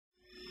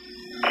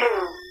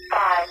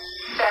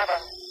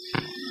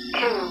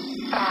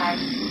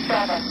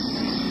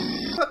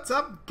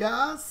up,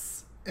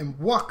 guys, and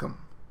welcome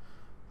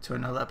to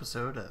another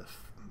episode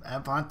of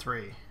Avant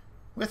 3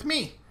 with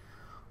me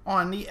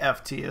on the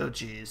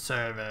FTOG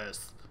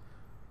service.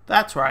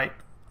 That's right,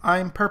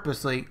 I'm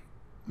purposely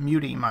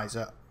muting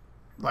myself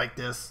like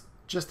this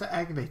just to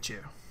aggravate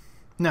you.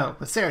 No,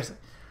 but seriously,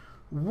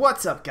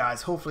 what's up,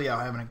 guys? Hopefully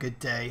y'all having a good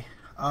day.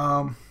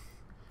 Yeah,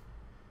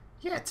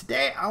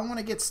 today I want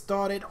to get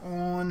started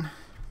on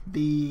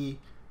the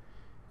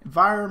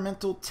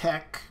environmental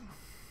tech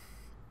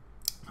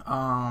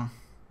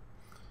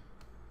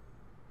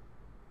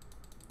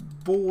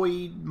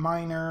void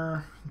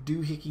miner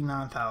doohickey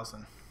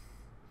 9000.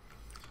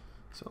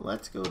 So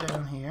let's go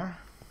down here.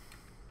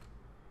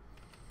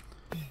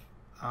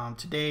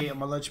 Today on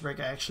my lunch break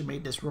I actually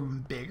made this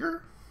room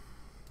bigger,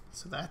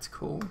 so that's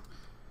cool.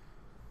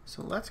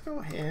 So let's go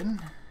ahead.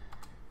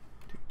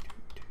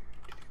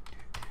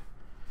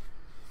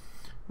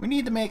 We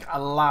need to make a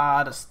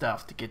lot of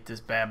stuff to get this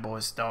bad boy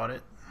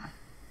started.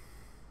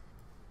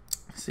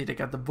 See, they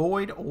got the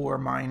void ore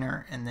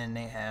miner, and then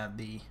they have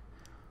the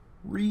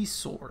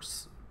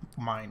resource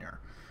miner.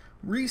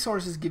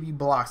 Resources give you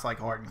blocks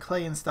like art and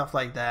clay and stuff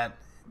like that,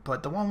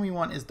 but the one we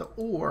want is the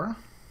ore,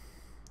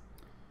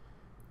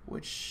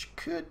 which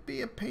could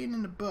be a pain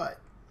in the butt,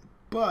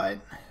 but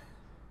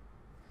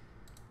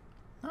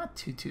not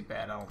too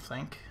bad, I don't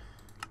think.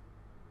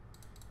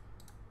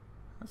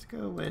 Let's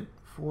go with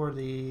 4 of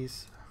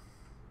these.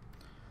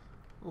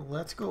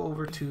 Let's go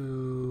over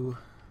to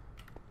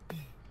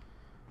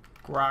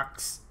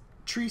Grok's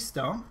tree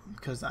stump,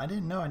 because I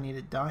didn't know I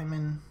needed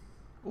diamond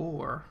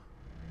ore.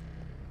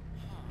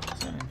 Is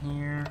that in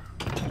here?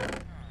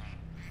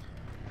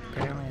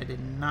 Apparently I did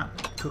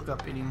not cook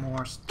up any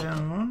more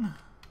stone.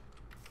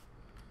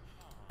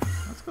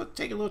 Let's go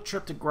take a little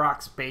trip to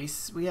Grok's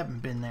base. We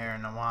haven't been there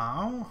in a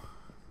while.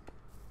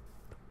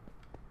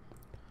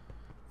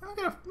 We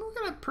got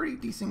a pretty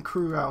decent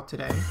crew out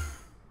today.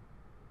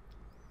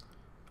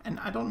 And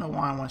I don't know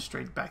why I went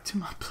straight back to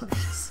my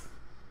place.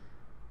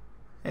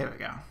 There we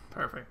go.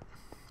 Perfect.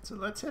 So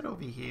let's head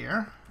over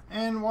here.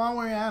 And while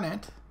we're at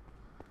it,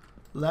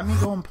 let me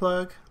go and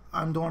plug.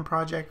 I'm doing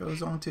Project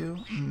Ozone 2.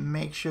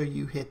 Make sure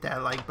you hit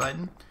that like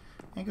button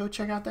and go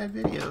check out that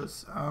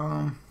videos.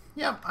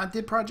 Yeah, I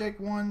did Project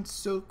 1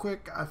 so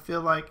quick. I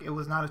feel like it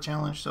was not a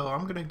challenge. So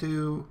I'm going to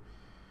do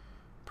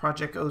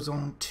Project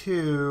Ozone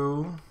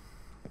 2.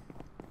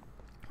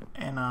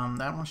 And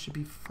that one should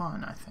be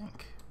fun, I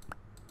think.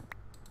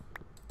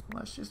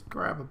 Let's just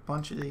grab a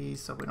bunch of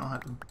these so we don't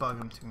have to bug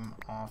them too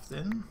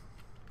often.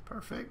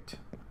 Perfect.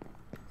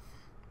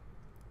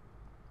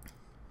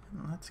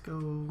 And let's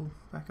go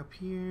back up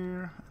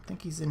here. I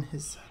think he's in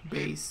his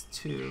base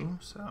too.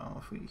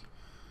 So if we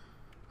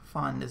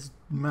find this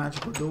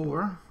magical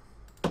door.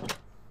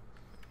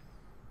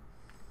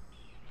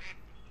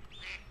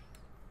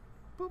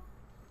 Boop.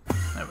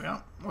 There we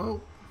go.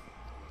 Whoa.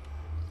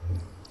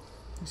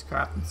 He's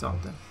crafting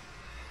something.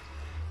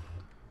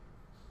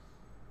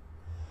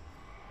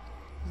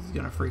 This is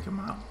gonna freak him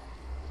out.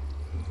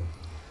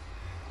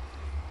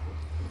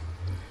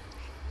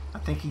 I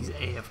think he's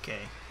AFK.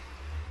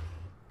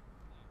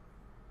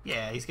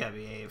 Yeah, he's gotta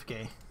be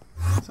AFK.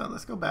 So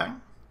let's go back.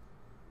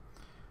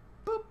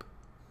 Boop.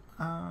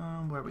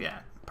 Where are we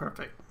at?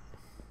 Perfect.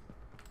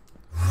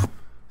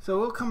 So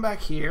we'll come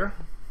back here.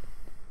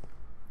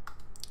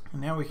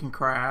 And now we can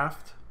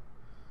craft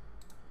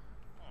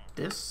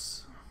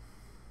this.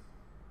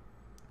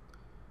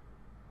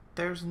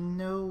 There's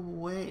no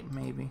way,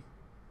 maybe.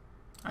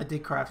 I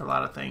did craft a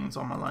lot of things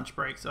on my lunch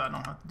break, so I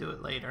don't have to do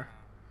it later.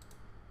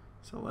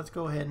 So let's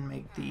go ahead and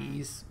make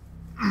these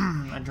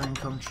a dream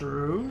come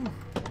true.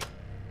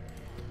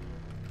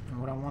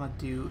 And what I want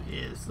to do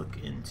is look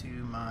into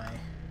my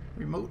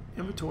remote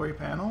inventory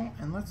panel,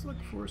 and let's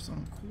look for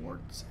some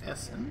quartz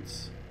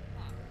essence.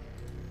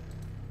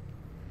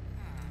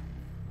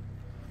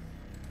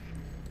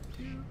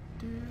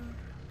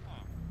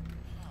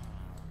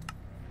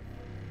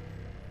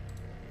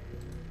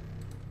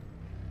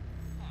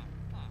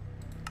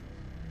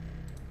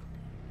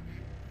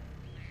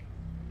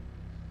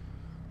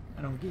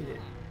 I don't get it,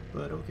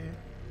 but okay.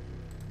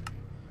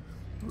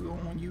 We're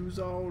going to use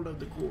all of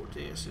the quartz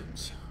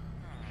essence.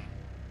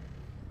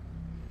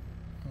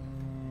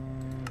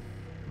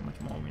 How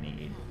much more we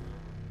need?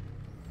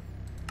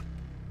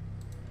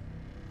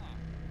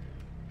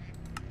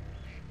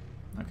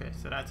 Okay,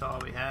 so that's all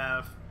we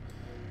have.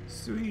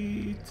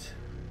 Sweet.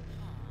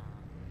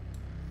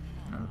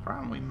 Now the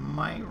problem we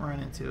might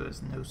run into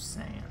is no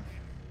sand.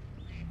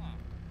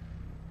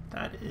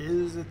 That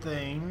is a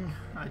thing.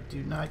 I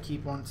do not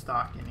keep on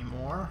stock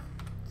anymore.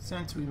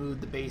 Since we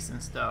moved the base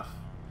and stuff,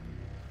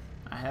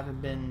 I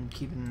haven't been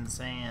keeping the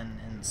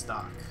sand in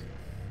stock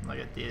like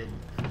I did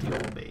at the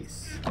old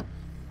base.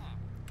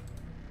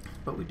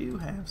 But we do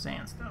have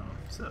sandstone,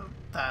 so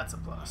that's a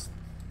plus.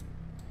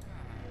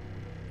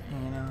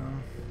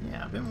 And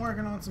yeah, I've been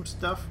working on some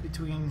stuff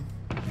between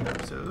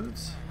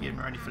episodes, getting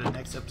ready for the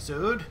next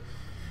episode,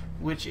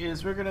 which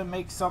is we're gonna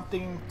make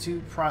something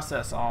to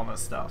process all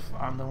this stuff.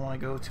 I don't want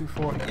to go too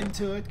far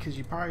into it because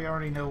you probably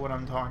already know what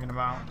I'm talking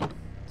about.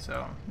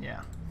 So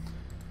yeah,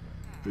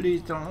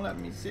 Please don't let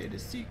me say the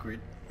secret.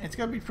 It's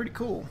gonna be pretty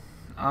cool.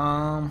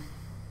 We're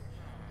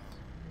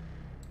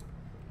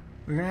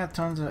gonna have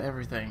tons of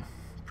everything,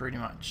 pretty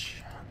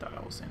much. I thought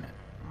I was in it.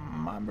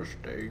 My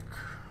mistake.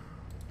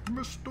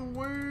 Mr.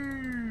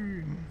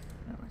 Wayne.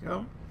 There we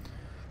go.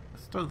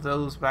 Let's throw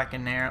those back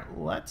in there.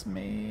 Let's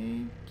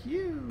make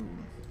you.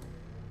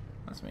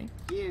 Let's make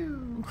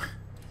you.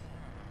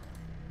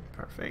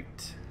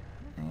 Perfect.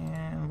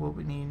 And what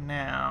we need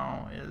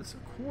now is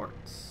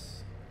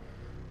quartz.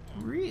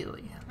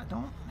 Really? I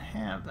don't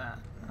have that.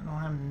 I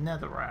don't have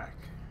netherrack.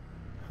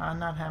 How do I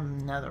not have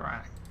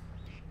netherrack?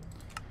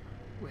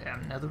 We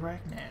have netherrack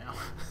now.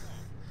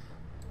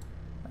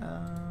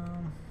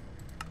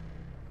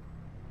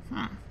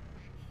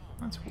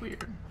 That's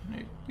weird.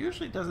 It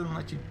usually doesn't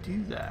let you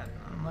do that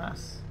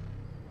unless.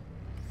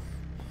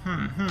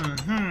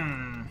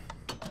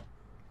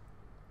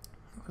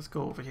 Let's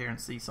go over here and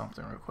see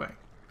something real quick.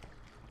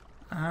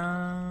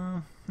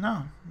 No,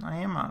 I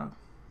am out of.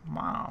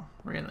 Wow,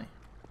 really?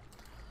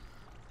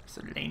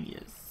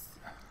 Miscellaneous.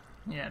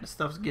 Yeah, the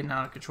stuff's getting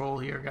out of control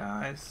here,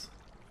 guys.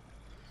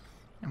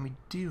 And we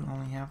do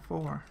only have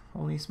 4.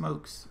 Holy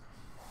smokes.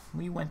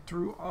 We went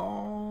through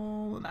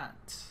all of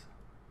that.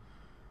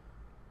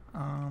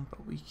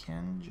 But we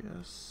can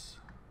just...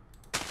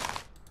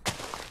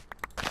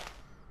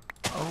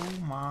 Oh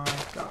my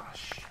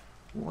gosh.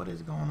 What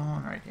is going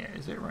on right here?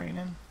 Is it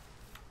raining?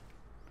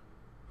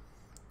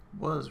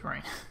 Was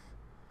raining.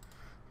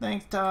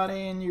 Thanks,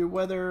 Toddy, and your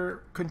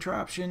weather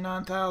contraption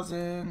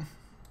 9000.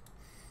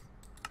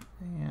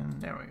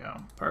 And there we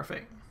go.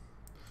 Perfect.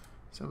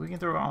 So we can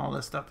throw all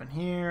this stuff in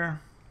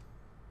here.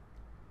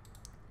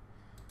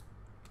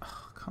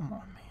 Oh, come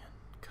on, man.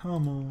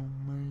 Come on,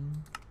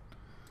 man.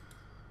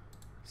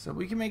 So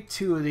we can make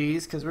 2 of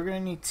these because we're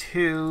going to need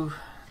 2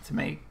 to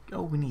make...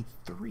 Oh, we need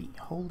 3.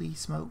 Holy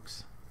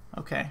smokes.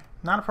 Okay.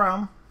 Not a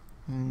problem.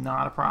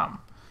 Not a problem.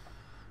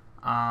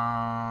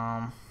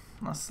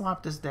 Let's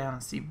slap this down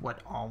and see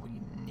what all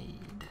we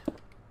need.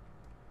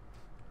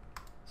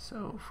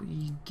 So if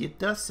we get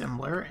the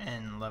assembler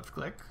and left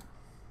click,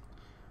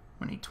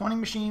 we need 20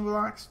 machine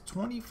blocks,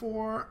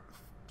 24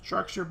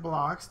 structure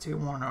blocks, tier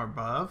 1 or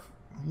above,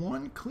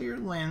 1 clear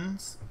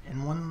lens,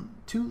 and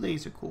 2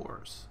 laser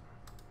cores.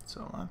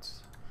 So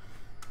let's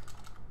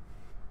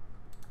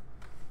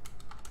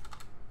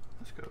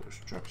go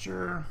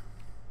structure.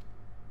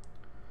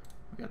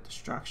 We got the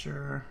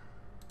structure.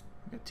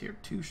 We got tier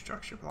 2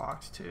 structure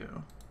blocks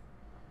too.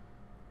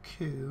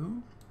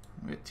 Cool.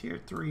 We got tier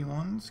 3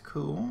 ones.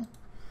 Cool.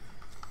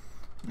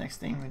 Next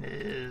thing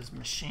is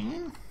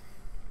machine.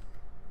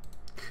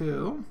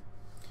 Cool.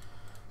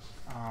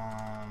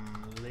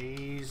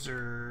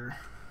 Laser.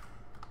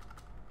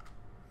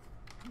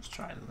 Let's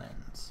try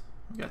lens.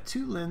 We got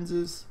 2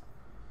 lenses.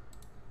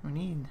 We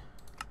need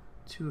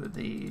 2 of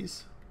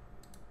these.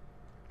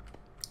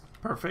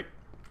 Perfect.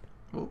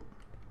 Oh.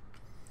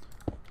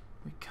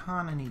 We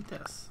kind of need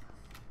this.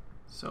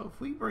 So if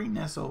we bring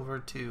this over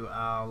to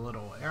our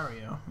little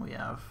area we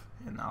have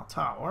in our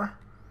tower.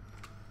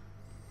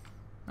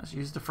 Let's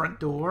use the front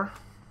door.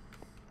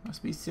 Let's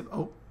be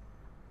oh.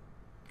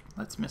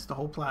 Let's miss the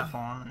whole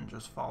platform and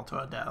just fall to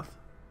our death.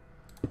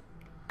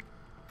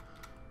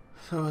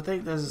 So I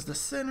think this is the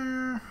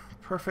center.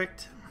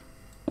 Perfect.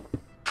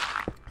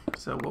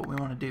 So what we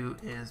want to do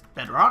is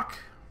bedrock.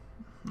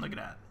 Look at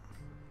that.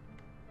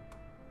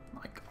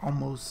 Like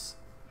almost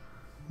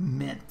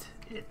meant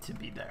it to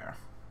be there.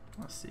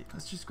 Let's see.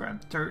 Let's just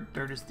grab dirt.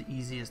 Dirt is the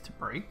easiest to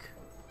break.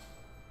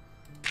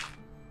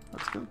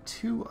 Let's go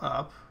 2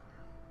 up.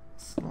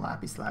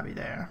 Slappy slappy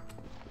there.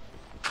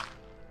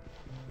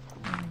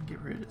 And get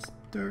rid of this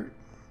dirt.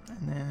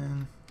 And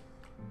then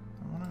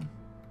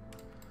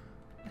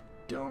I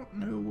don't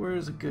know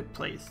where's a good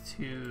place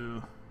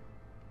to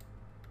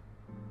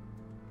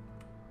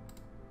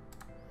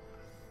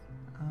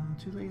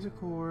 2 laser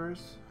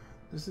cores.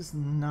 This is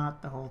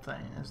not the whole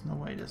thing. There's no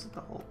way this is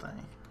the whole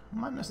thing.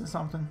 Am I missing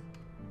something?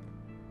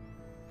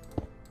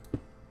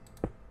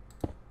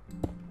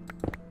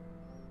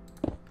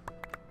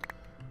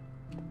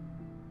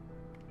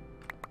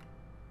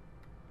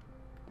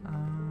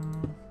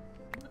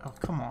 Oh,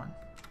 come on.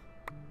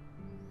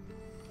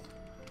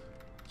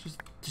 Just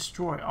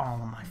destroy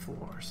all of my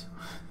floors.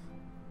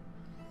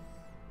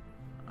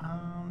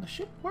 This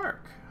should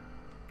work.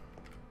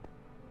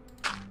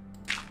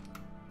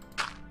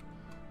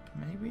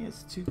 Maybe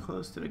it's too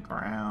close to the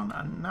ground.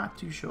 I'm not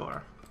too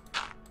sure.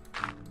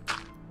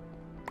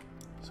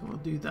 So we'll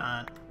do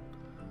that.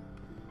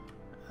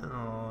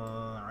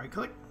 Right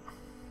click.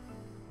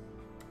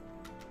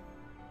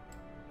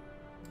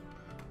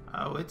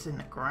 Oh, it's in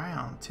the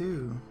ground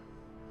too.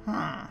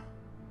 Huh.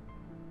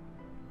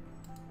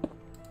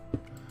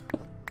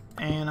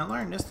 And I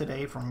learned this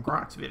today from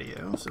Grok's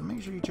video, so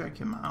make sure you check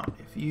him out.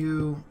 If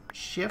you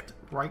shift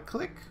right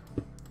click,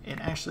 it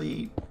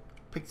actually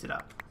picks it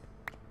up.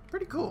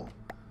 Pretty cool.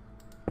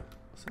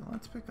 So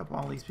let's pick up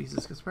all these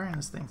pieces because apparently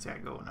this thing's gotta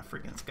go in the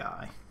freaking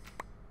sky.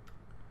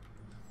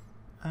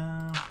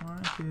 1,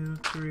 2,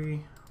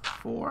 3,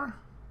 4.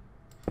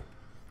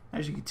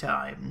 As you can tell,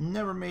 I've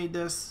never made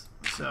this,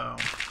 So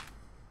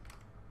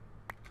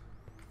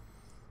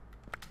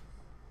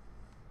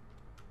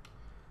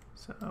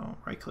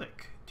right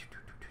click.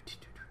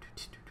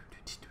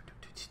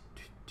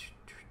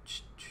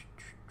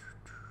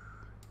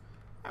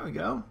 There we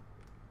go.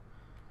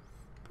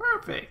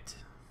 Perfect.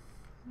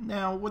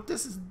 Now what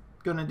this is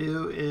going to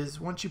do is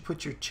once you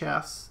put your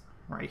chest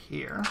right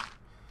here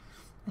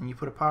and you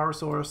put a power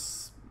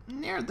source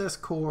near this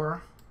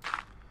core,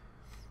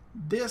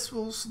 this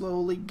will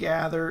slowly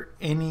gather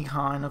any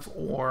kind of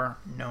ore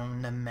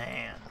known to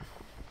man,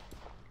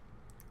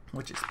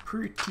 which is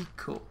pretty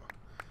cool.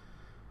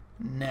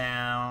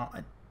 Now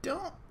I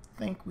don't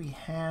think we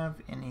have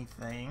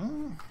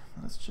anything.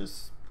 Let's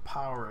just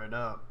power it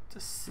up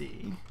to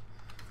see.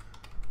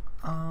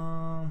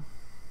 I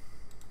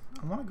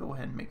want to go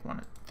ahead and make one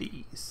of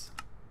these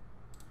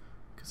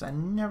because I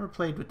never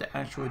played with the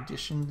actual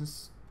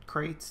editions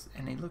crates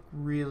and they look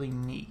really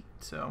neat,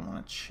 so I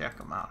want to check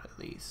them out at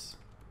least.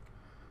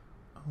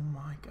 Oh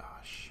my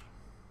gosh,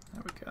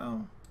 there we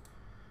go.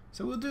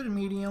 So we'll do the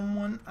medium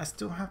one. I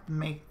still have to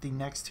make the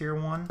next tier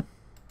one.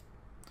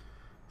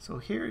 So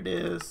here it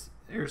is.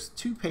 There's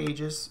 2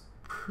 pages.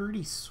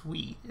 Pretty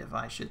sweet, if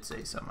I should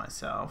say so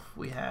myself.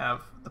 We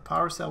have the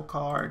power cell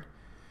card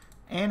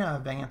and an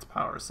advanced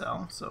power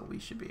cell, so we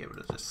should be able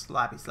to just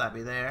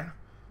slappy there.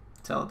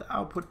 Tell it the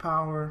output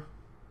power,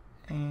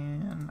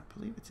 and I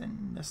believe it's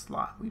in this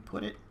slot we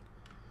put it.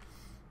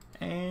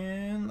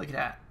 And look at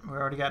that, we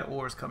already got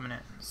ores coming in.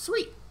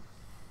 Sweet.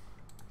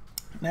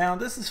 Now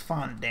this is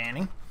fun,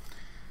 Danny.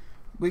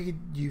 We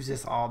could use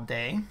this all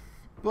day,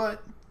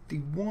 but the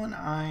one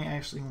I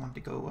actually want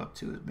to go up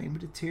to is maybe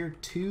the tier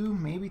 2,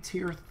 maybe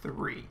tier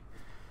 3.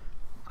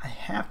 I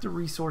have the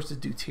resource to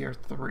do tier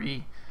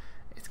 3.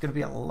 It's going to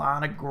be a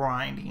lot of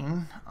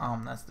grinding.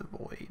 That's the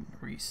void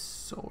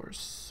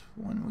resource.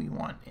 One we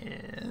want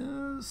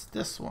is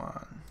this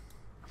one.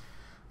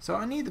 So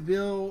I need to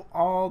build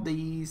all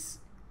these.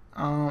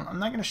 I'm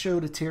not going to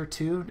show the tier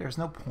 2. There's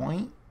no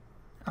point.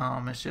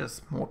 It's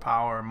just more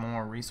power,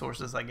 more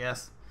resources, I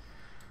guess.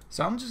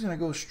 So I'm just going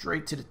to go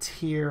straight to the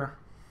tier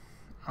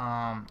 3,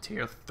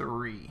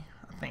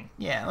 I think.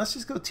 Yeah, let's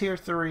just go tier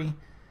 3.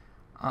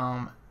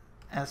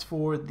 As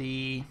for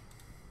the,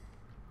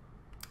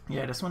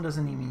 yeah, this one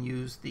doesn't even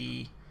use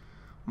the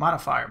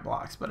modifier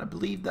blocks, but I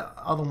believe the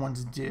other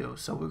ones do.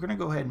 So we're gonna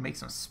go ahead and make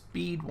some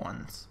speed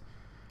ones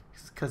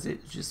because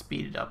it just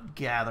speeded up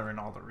gathering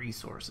all the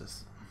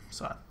resources.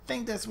 So I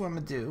think that's what I'm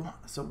gonna do.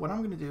 So what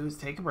I'm gonna do is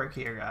take a break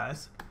here,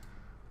 guys.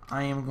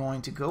 I am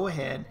going to go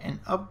ahead and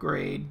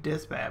upgrade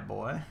this bad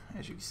boy.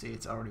 As you can see,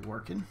 it's already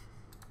working.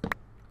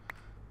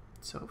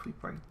 So if we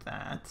break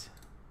that,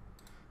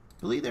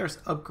 I believe there's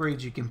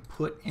upgrades you can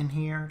put in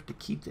here to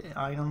keep the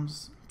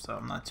items, so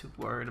I'm not too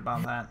worried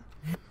about that.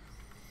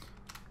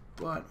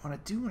 But what I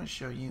do want to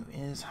show you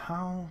is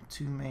how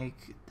to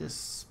make this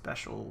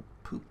special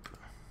poop.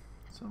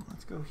 So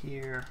let's go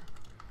here.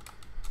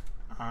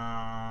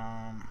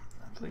 I'm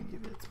going to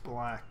give it its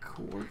black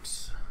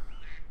quartz.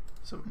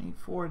 So we need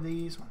 4 of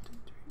these. 1, 2,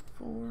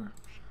 3, 4.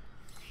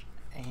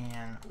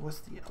 And what's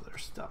the other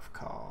stuff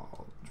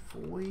called?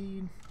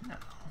 Void? No.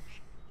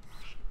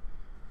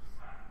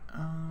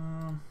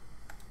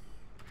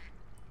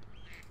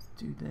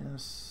 Do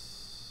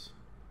this.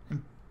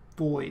 And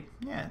void.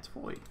 Yeah, it's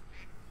void.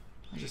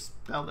 I just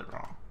spelled it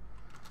wrong.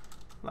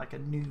 Like a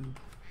noob.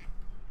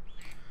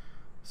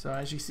 So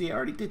as you see, I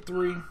already did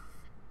 3.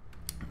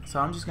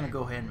 So I'm just going to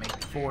go ahead and make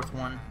the 4th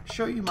one.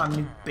 Show you my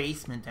new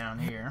basement down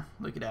here.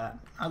 Look at that.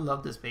 I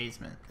love this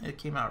basement. It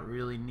came out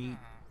really neat.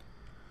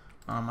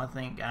 I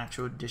think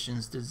Actual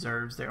Editions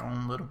deserves their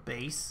own little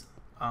base.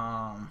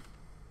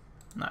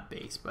 Not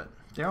base, but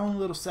their own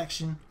little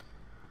section.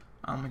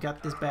 We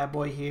got this bad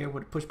boy here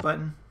with a push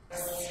button.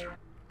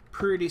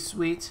 Pretty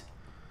sweet.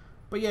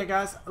 But yeah,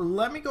 guys,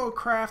 let me go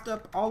craft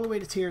up all the way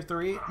to tier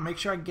 3. Make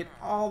sure I get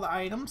all the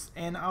items,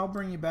 and I'll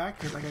bring you back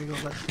because I gotta go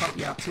let the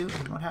puppy out too.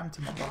 And what happened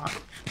to my bot?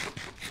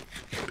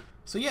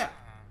 So yeah,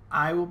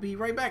 I will be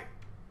right back.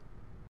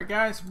 Alright,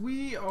 guys,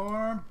 we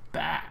are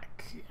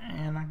back,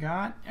 and I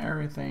got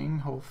everything,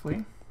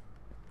 hopefully.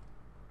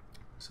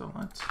 So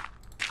let's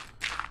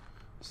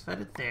set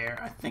it there.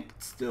 I think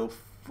it's still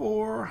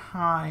 4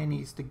 high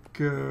needs to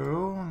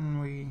go,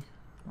 and we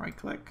right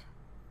click.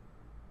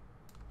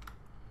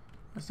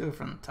 Let's do it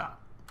from the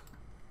top.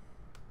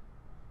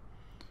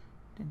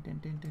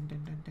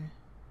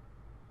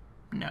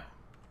 No.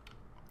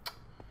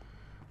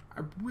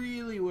 I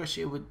really wish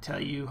it would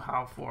tell you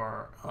how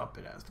far up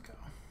it has to go.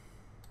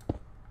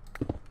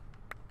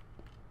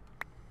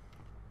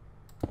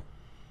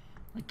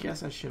 I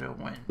guess I should have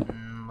went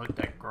and looked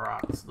at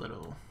Grok's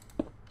little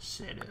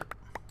setup.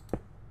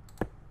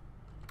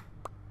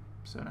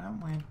 So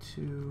that went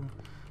to,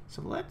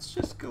 so let's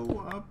just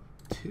go up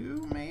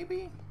 2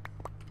 maybe?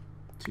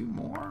 2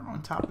 more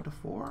on top of the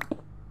 4.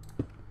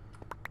 I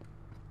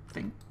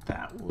think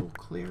that will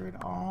clear it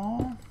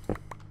all.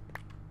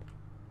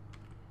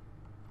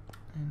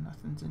 And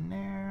nothing's in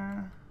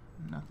there.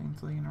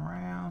 Nothing's laying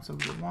around. So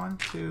we get 1,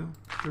 2,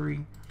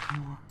 3,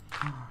 4,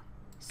 5,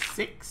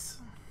 6.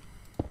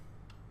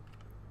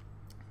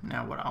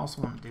 Now what I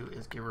also want to do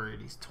is get rid of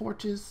these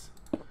torches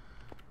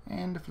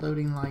and the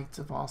floating lights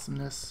of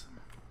awesomeness,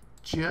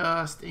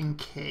 just in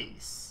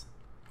case.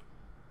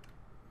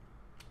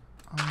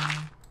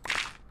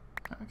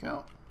 There we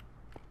go.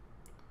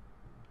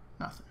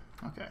 Nothing.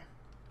 Okay.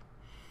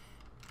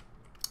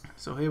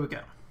 So here we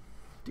go.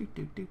 I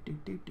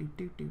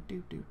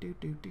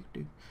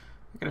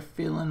got a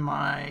feeling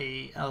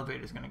my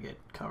elevator's gonna get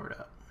covered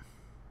up.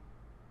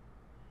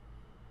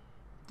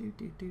 I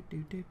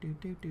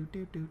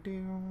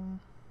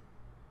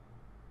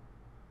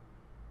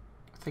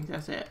think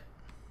that's it.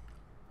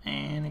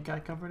 And it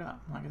got covered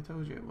up, like I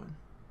told you it would.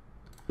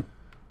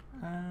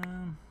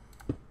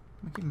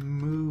 We can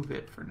move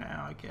it for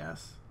now, I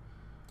guess.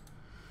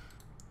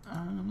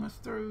 Let's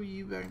throw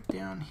you back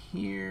down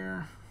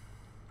here.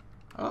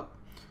 Oh,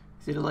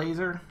 see the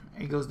laser?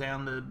 It goes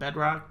down to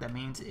bedrock. That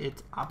means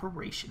it's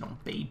operational,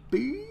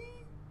 baby.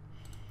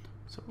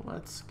 So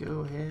let's go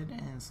ahead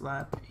and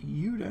slap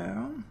you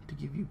down to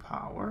give you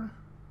power.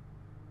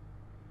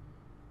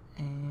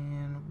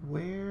 And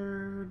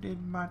where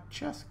did my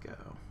chest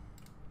go?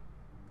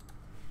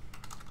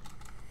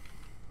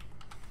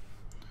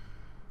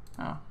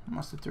 Oh, I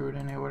must have threw it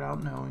in there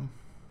without knowing.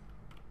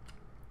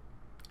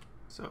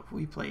 So if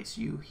we place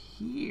you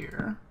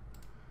here,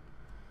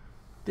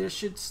 this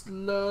should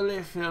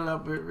slowly fill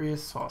up with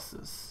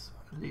resources.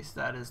 At least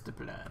that is the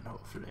plan,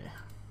 hopefully.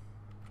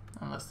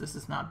 Unless this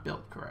is not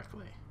built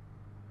correctly.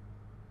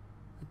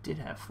 I did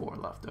have 4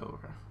 left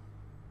over.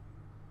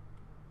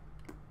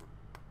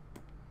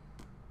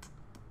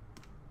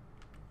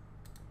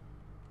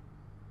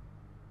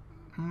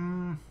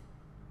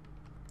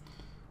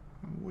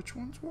 Which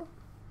ones were?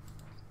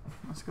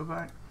 Let's go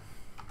back.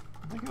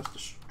 I think it was the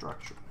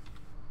structure.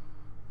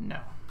 No.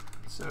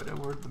 So they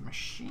were the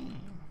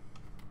machine.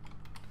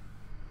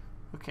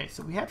 Okay,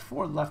 so we had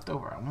 4 left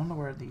over. I wonder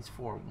where these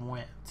 4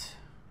 went.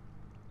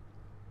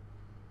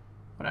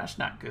 Well, that's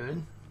not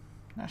good.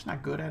 That's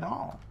not good at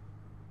all.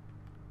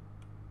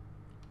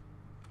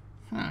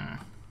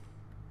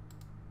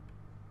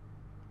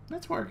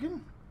 That's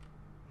working.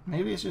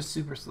 Maybe it's just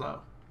super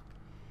slow.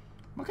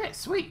 Okay,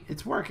 sweet.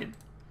 It's working.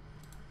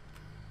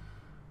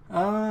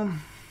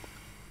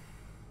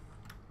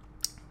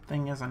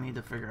 Thing is, I need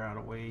to figure out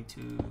a way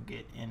to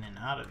get in and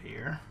out of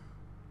here.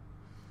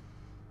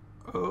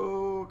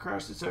 Oh,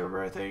 crashed the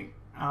server, I think.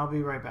 I'll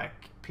be right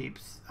back,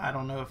 peeps. I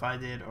don't know if I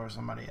did or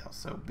somebody else,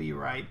 so be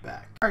right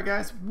back. Alright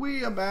guys,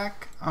 we are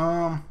back.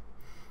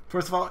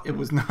 First of all, it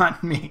was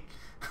not me.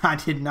 I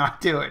did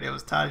not do it. It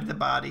was Toddy the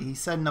Body. He's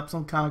setting up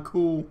some kind of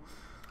cool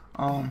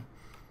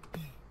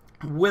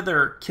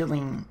wither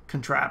killing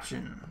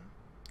contraption.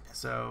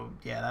 So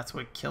yeah, that's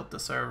what killed the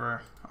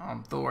server.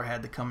 Thor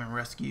had to come and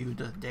rescue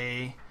the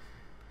day.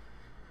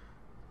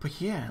 But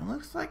yeah, it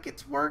looks like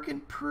it's working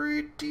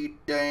pretty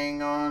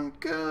dang on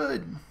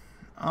good.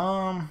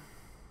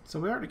 So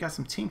we already got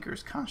some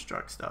Tinker's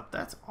Construct stuff.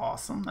 That's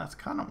awesome. That's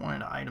kind of one of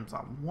the items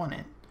I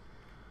wanted.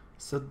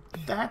 So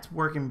that's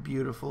working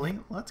beautifully.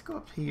 Let's go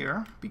up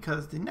here,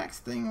 because the next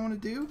thing I want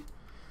to do,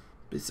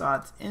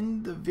 besides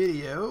end the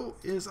video,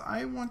 is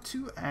I want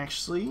to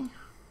actually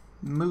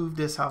move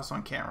this house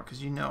on camera,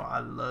 because you know I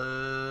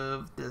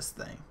love this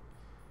thing.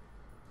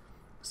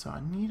 So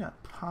I need a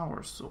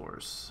power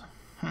source.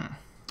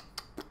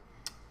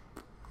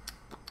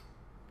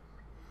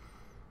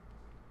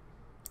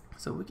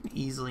 So we can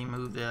easily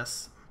move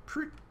this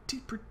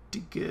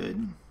pretty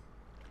good.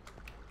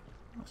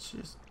 Let's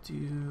just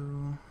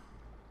do,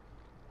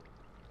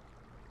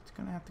 it's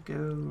gonna have to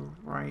go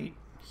right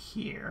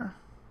here.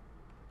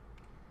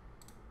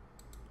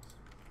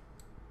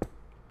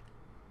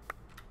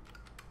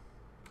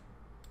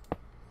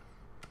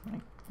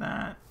 Like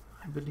that,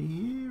 I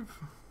believe.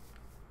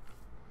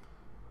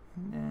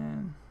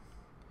 And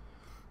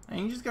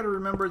you just got to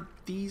remember,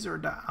 these are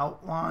to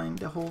outline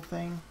the whole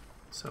thing.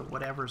 So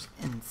whatever's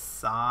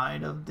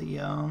inside of the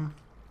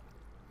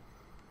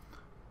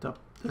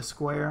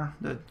square,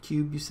 the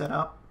cube you set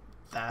up,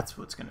 that's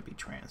what's going to be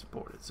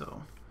transported.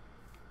 So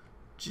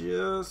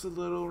just a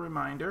little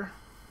reminder.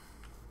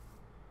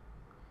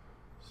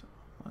 So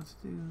let's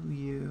do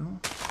you.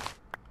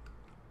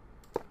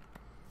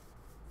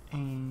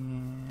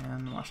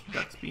 And watch the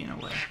ducks being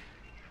away.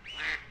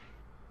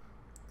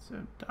 So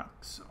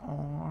ducks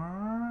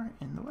are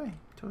in the way.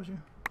 Told you.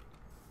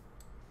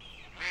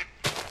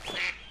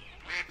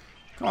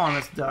 Come on,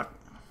 Miss Duck.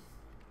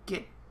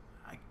 Get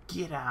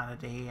out of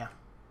there.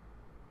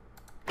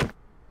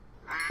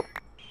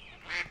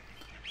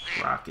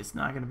 Brock is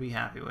not going to be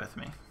happy with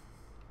me.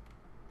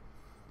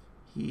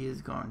 He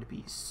is going to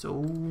be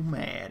so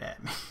mad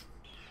at me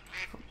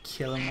for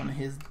killing one of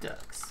his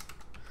ducks.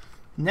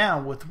 Now,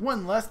 with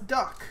one less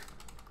duck,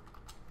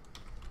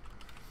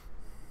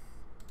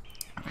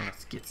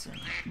 let's get some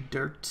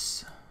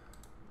dirts.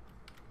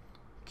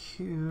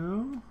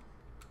 Q.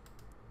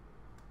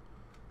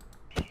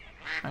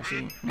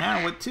 Actually,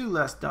 now with 2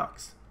 less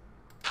ducks.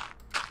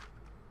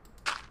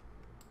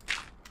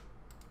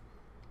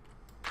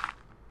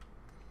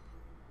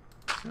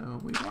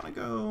 So we want to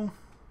go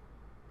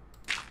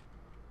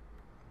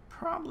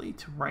probably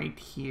to right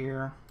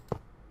here.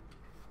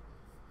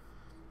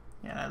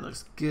 Yeah, that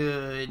looks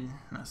good.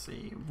 Let's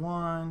see.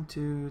 1,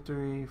 2,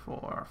 3,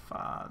 4,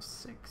 5,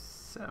 6,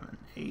 7,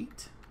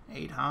 8.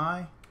 8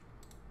 high.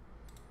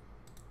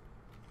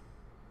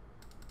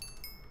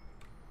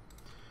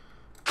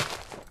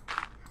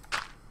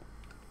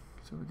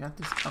 So we got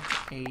this up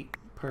to 8.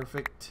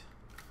 Perfect.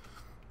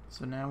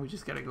 So now we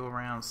just got to go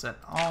around, set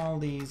all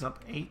these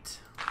up 8.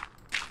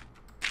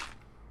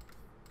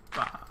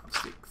 5,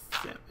 6,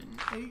 7,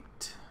 8.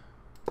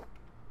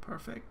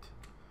 Perfect.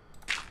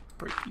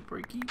 Breaky,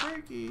 breaky,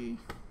 breaky.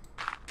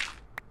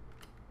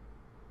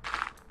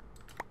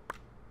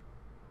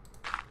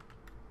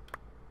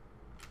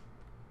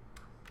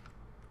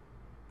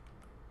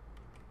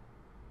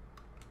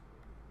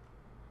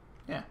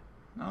 Yeah,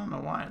 I don't know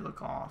why it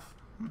look off.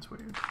 That's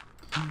weird.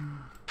 2,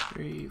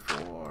 3,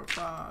 4,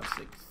 5,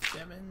 6,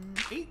 7,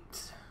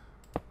 8.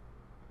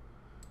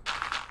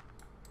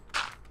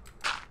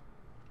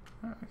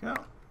 There we go.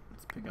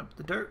 Let's pick up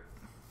the dirt.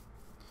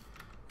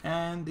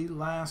 And the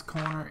last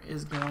corner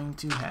is going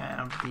to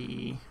have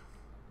the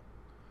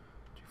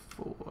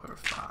 4,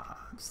 5,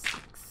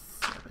 6,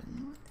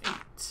 7,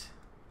 8.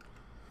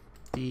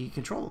 The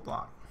controller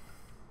block.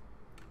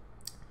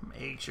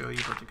 Make sure you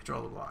put the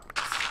controller block.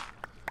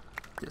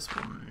 This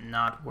will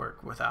not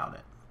work without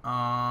it.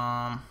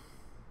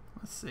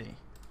 Let's see.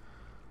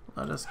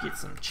 Let us get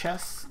some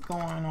chests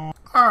going on.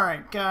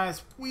 Alright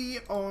guys, we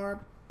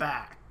are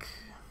back.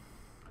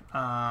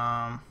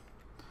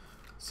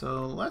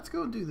 So let's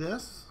go do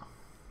this.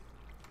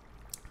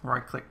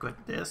 Right click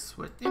with this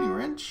with any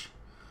wrench.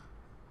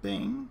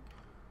 Bing.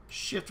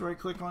 Shift right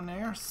click on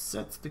there.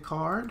 Sets the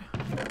card.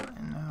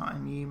 And now I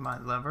need my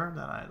lever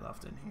that I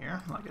left in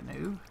here like a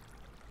noob.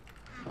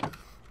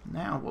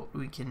 Now what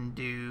we can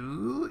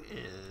do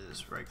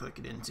is right click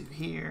it into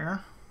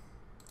here.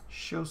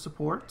 Show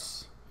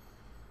supports.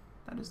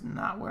 That is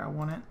not where I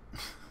want it.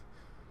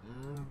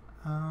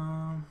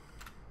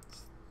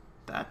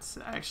 That's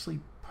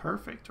actually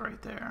perfect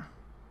right there.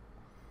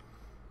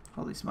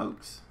 Holy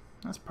smokes.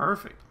 That's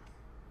perfect.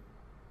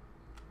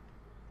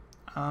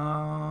 So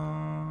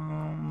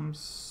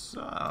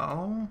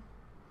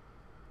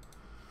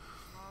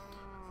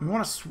we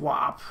want to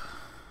swap.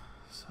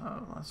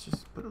 So let's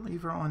just put a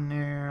lever on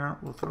there.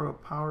 We'll throw a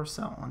power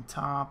cell on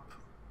top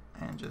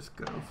and just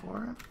go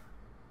for it.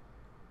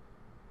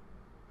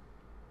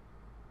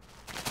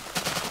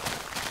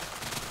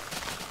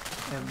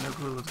 I have no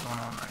clue what's going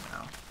on right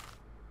now.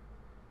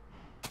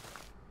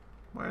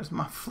 Where's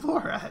my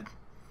floor at?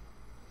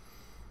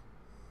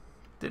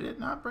 Did it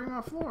not bring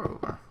my floor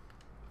over?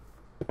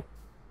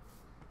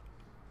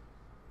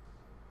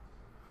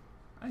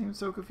 I am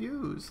so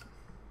confused.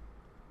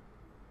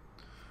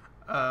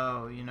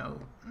 Oh, you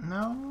know,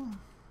 no.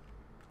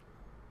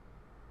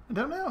 I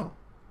don't know.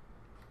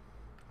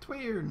 It's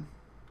weird.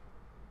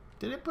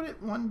 Did it put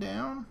it one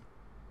down?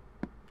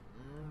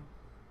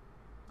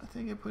 I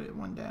think it put it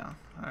one down.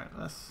 Alright,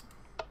 let's...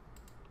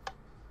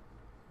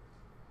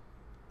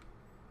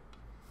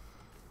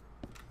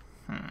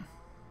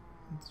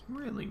 It's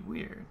really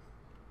weird.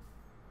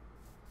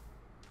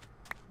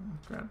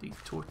 Let's grab these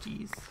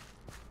torches.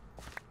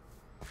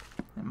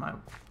 And my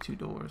 2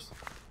 doors.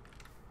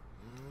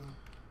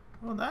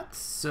 Well, that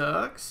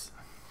sucks.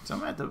 So I'm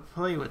gonna have to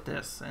play with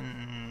this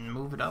and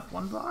move it up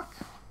 1 block.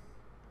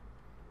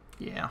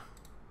 Yeah.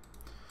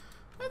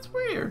 That's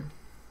weird.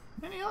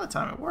 Any other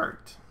time it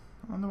worked.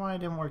 I wonder why it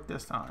didn't work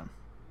this time.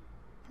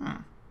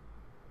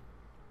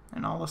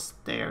 And all the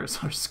stairs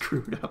are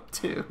screwed up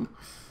too.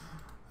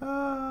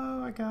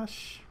 Oh my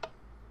gosh.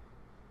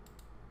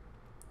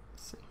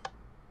 Let's see.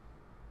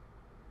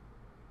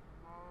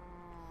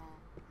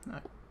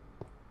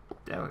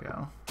 There we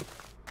go.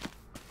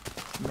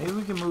 Maybe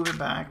we can move it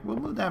back. We'll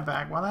move that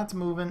back. While that's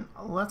moving,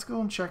 let's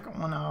go and check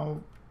on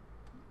our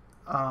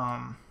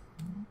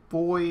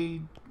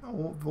void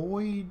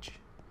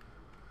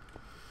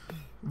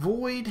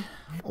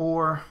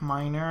or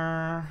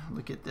miner.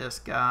 Look at this,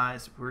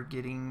 guys. We're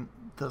getting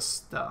the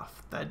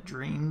stuff that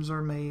dreams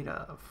are made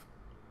of.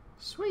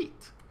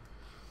 Sweet.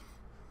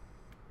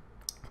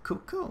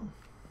 Cool, cool.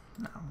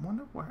 Now I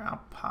wonder where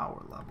our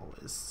power level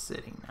is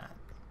sitting at.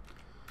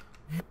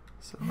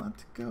 So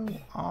let's go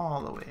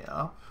all the way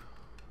up.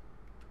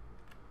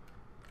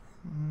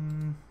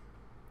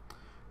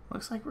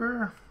 Looks like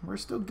we're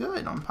still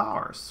good on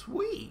power.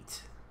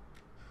 Sweet.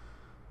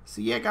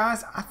 So yeah,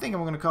 guys, I think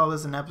I'm gonna call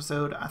this an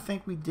episode. I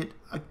think we did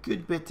a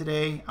good bit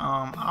today.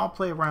 I'll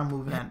play around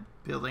moving that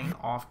building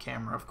off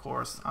camera, of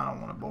course. I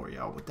don't want to bore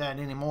y'all with that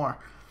anymore.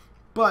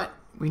 But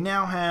we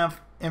now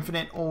have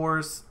infinite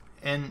ores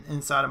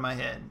inside of my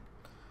head.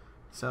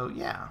 So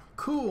yeah,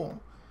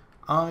 cool.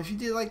 If you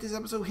did like this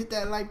episode, hit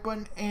that like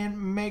button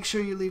and make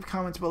sure you leave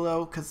comments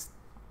below, because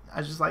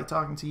I just like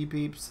talking to you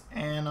peeps.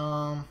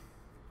 And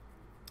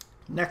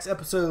next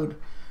episode,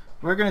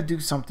 we're going to do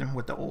something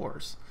with the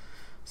ores.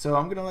 So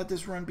I'm going to let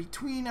this run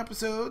between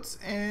episodes,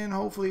 and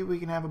hopefully we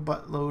can have a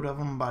buttload of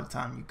them by the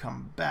time you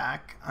come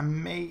back. I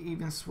may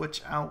even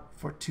switch out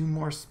for 2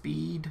 more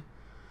speed.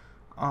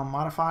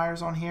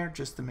 modifiers on here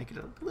just to make it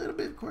a little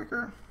bit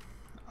quicker.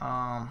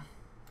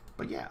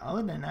 But yeah,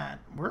 other than that,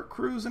 we're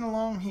cruising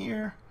along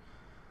here.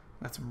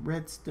 Got some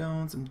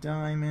redstone, some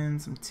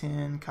diamonds, some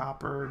tin,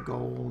 copper,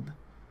 gold.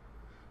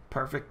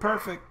 Perfect,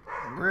 perfect.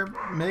 We're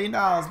 $1 million,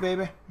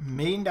 baby. $1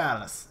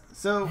 million.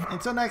 So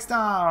until next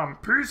time,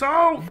 peace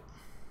out.